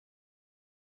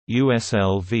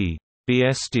USL v.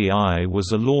 BSDI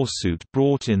was a lawsuit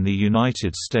brought in the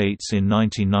United States in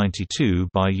 1992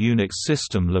 by UNIX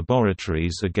System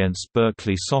Laboratories against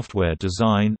Berkeley Software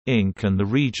Design, Inc. and the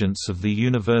Regents of the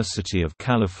University of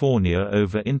California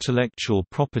over intellectual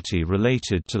property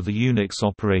related to the Unix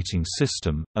operating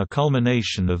system, a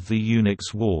culmination of the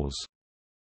Unix wars.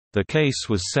 The case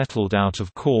was settled out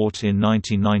of court in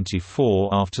 1994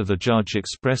 after the judge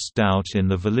expressed doubt in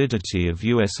the validity of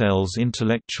USL's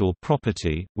intellectual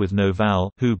property, with Novell,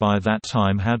 who by that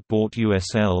time had bought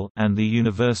USL, and the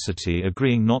university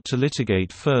agreeing not to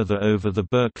litigate further over the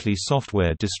Berkeley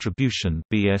Software Distribution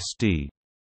 (BSD).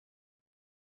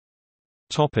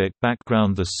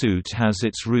 Background: The suit has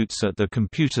its roots at the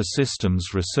Computer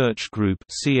Systems Research Group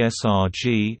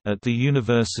 (CSRG) at the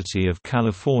University of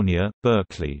California,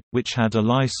 Berkeley, which had a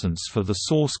license for the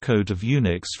source code of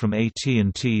Unix from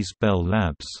AT&T's Bell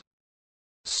Labs.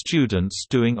 Students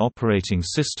doing operating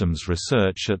systems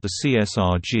research at the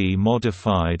CSRG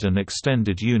modified and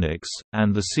extended Unix,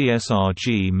 and the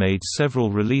CSRG made several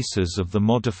releases of the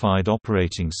modified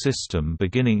operating system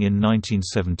beginning in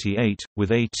 1978,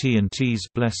 with AT&T's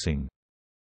blessing.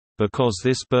 Because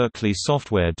this Berkeley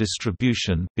Software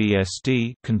Distribution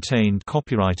 (BSD) contained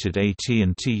copyrighted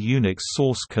AT&T Unix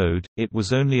source code, it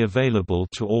was only available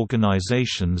to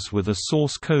organizations with a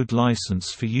source code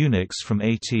license for Unix from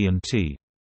AT&T.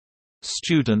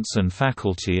 Students and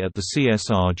faculty at the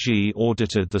CSRG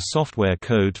audited the software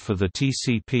code for the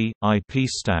TCP/IP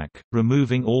stack,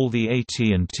 removing all the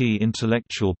AT&T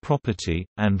intellectual property,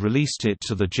 and released it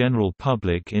to the general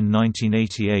public in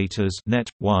 1988 as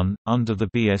Net.1, under the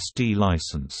BSD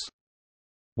license.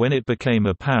 When it became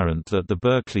apparent that the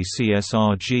Berkeley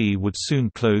CSRG would soon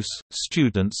close,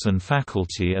 students and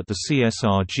faculty at the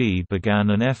CSRG began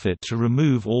an effort to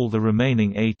remove all the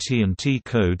remaining AT&T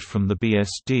code from the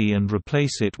BSD and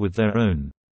replace it with their own.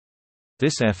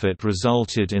 This effort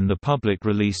resulted in the public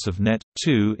release of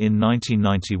Net.2 in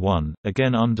 1991,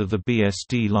 again under the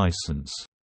BSD license.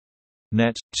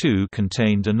 Net.2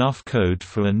 contained enough code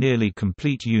for a nearly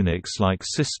complete Unix-like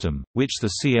system, which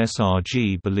the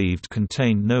CSRG believed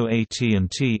contained no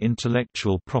AT&T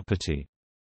intellectual property.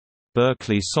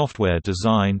 Berkeley Software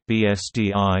Design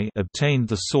 (BSDI) obtained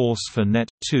the source for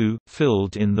Net.2,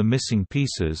 filled in the missing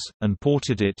pieces, and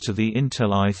ported it to the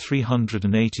Intel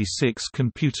i386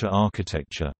 computer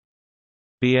architecture.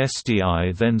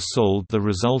 BSDI then sold the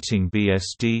resulting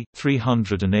BSD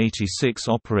 386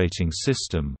 operating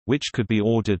system, which could be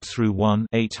ordered through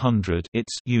 1-800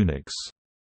 its Unix.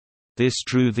 This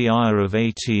drew the ire of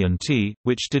AT&T,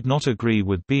 which did not agree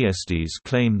with BSD's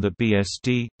claim that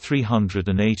BSD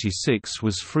 386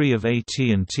 was free of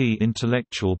AT&T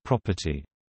intellectual property.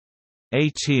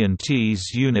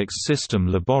 AT&T's UNIX System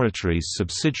Laboratories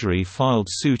subsidiary filed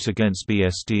suit against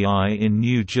BSDI in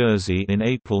New Jersey in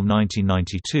April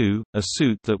 1992, a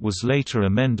suit that was later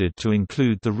amended to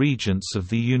include the Regents of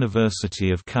the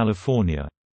University of California.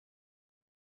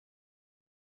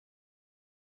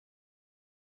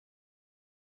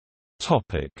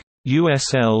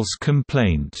 USL's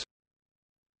complaint.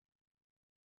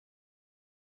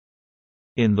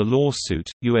 In the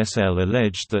lawsuit, USL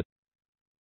alleged that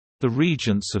the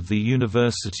Regents of the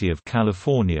University of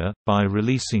California, by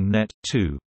releasing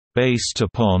Net.2, based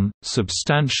upon,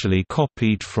 substantially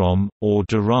copied from, or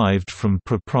derived from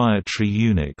proprietary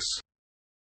Unix,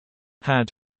 had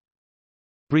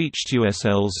breached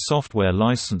USL's software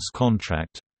license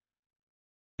contract,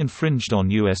 infringed on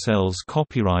USL's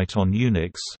copyright on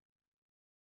Unix,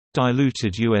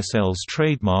 diluted USL's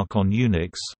trademark on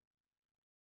Unix,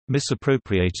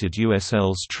 misappropriated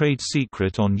USL's trade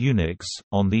secret on Unix.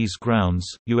 On these grounds,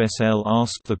 USL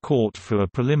asked the court for a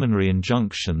preliminary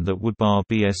injunction that would bar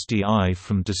BSDI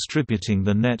from distributing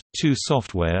the Net.2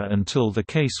 software until the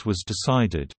case was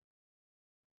decided.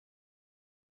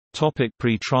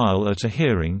 Pretrial. At a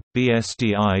hearing,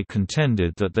 BSDI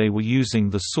contended that they were using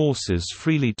the sources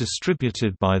freely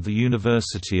distributed by the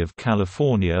University of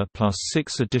California plus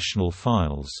 6 additional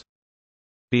files.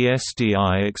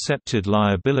 BSDI accepted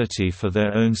liability for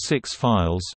their own 6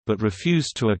 files, but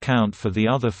refused to account for the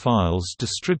other files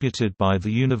distributed by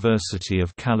the University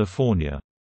of California.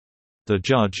 The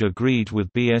judge agreed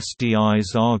with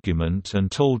BSDI's argument and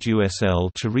told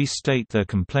USL to restate their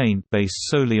complaint based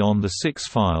solely on the 6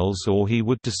 files or he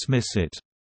would dismiss it.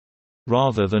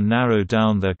 Rather than narrow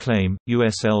down their claim,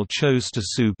 USL chose to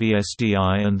sue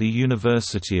BSDI and the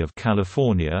University of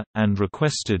California, and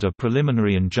requested a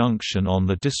preliminary injunction on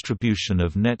the distribution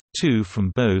of Net2 from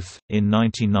both. In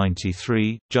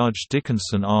 1993, Judge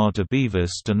Dickinson R. de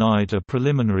Bevis denied a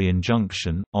preliminary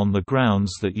injunction, on the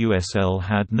grounds that USL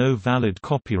had no valid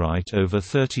copyright over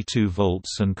 32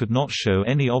 volts and could not show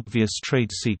any obvious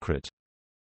trade secret.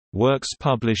 Works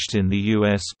published in the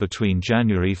U.S. between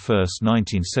January 1,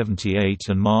 1978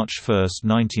 and March 1,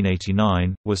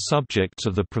 1989, were subject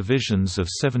to the provisions of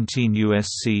 17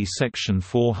 U.S.C. Section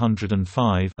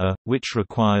 405 which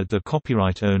required the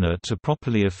copyright owner to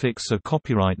properly affix a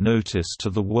copyright notice to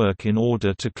the work in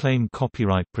order to claim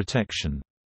copyright protection.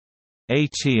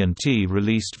 AT&T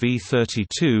released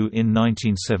V32 in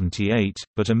 1978,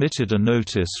 but omitted a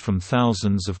notice from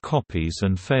thousands of copies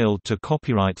and failed to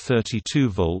copyright 32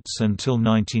 volts until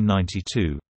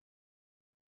 1992.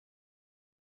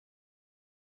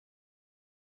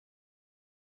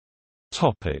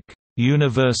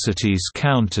 University's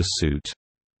countersuit.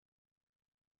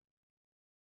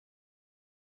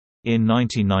 In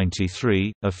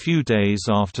 1993, a few days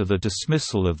after the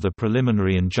dismissal of the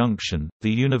preliminary injunction,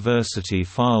 the university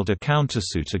filed a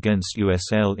countersuit against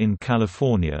USL in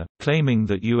California, claiming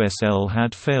that USL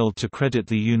had failed to credit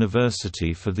the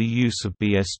university for the use of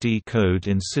BSD code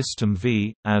in System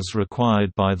V, as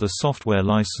required by the software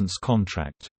license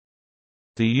contract.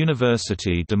 The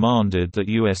university demanded that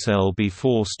USL be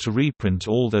forced to reprint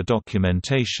all their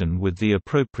documentation with the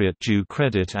appropriate due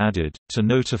credit added, to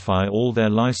notify all their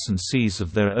licensees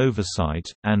of their oversight,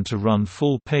 and to run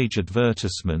full-page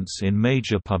advertisements in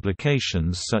major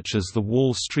publications such as The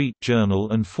Wall Street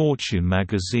Journal and Fortune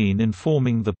magazine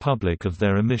informing the public of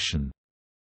their omission.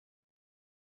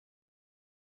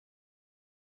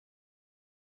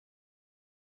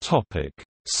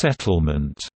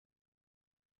 Settlement.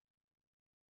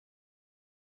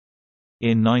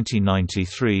 In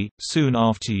 1993, soon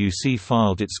after UC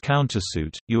filed its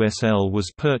countersuit, USL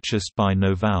was purchased by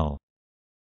Novell.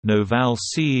 Novell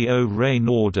CEO Ray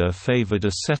Norder favored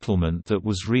a settlement that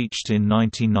was reached in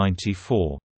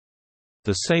 1994.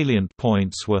 The salient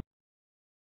points were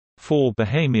 $4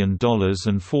 Bahamian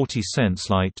and 40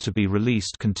 cents light to be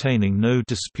released containing no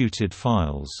disputed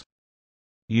files.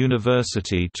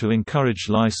 University to encourage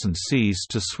licensees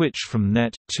to switch from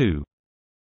Net2.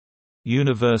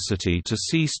 University to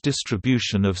cease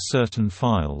distribution of certain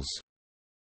files.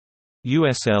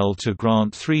 USL to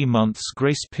grant 3 months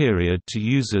grace period to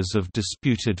users of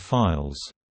disputed files.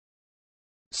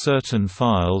 Certain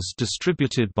files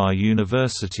distributed by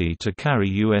university to carry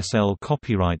USL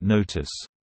copyright notice.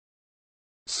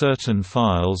 Certain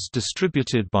files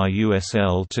distributed by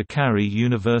USL to carry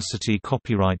university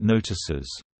copyright notices.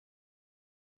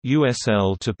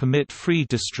 USL to permit free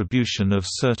distribution of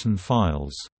certain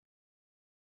files.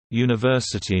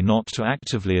 University not to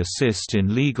actively assist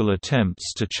in legal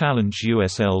attempts to challenge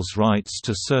USL's rights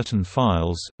to certain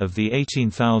files. Of the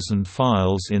 18,000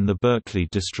 files in the Berkeley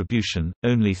distribution,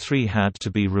 only 3 had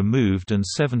to be removed and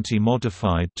 70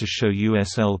 modified to show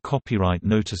USL copyright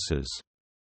notices.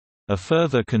 A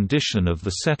further condition of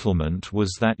the settlement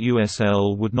was that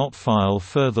USL would not file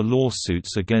further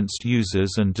lawsuits against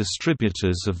users and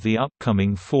distributors of the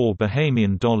upcoming $4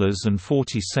 Bahamian and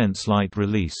 40 cents light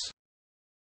release.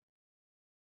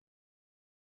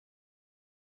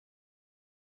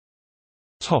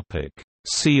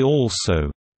 See also: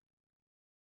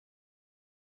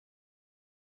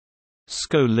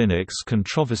 SCO Linux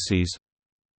controversies,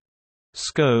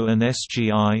 SCO and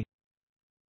SGI,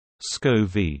 SCO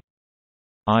v.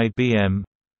 IBM,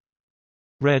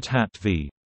 Red Hat v.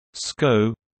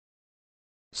 SCO,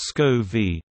 SCO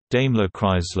v. Daimler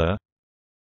Chrysler,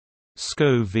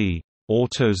 SCO v.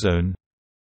 AutoZone,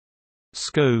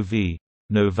 SCO v.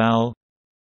 Novell,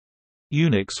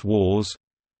 UNIX Wars,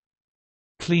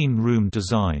 Clean Room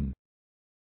Design.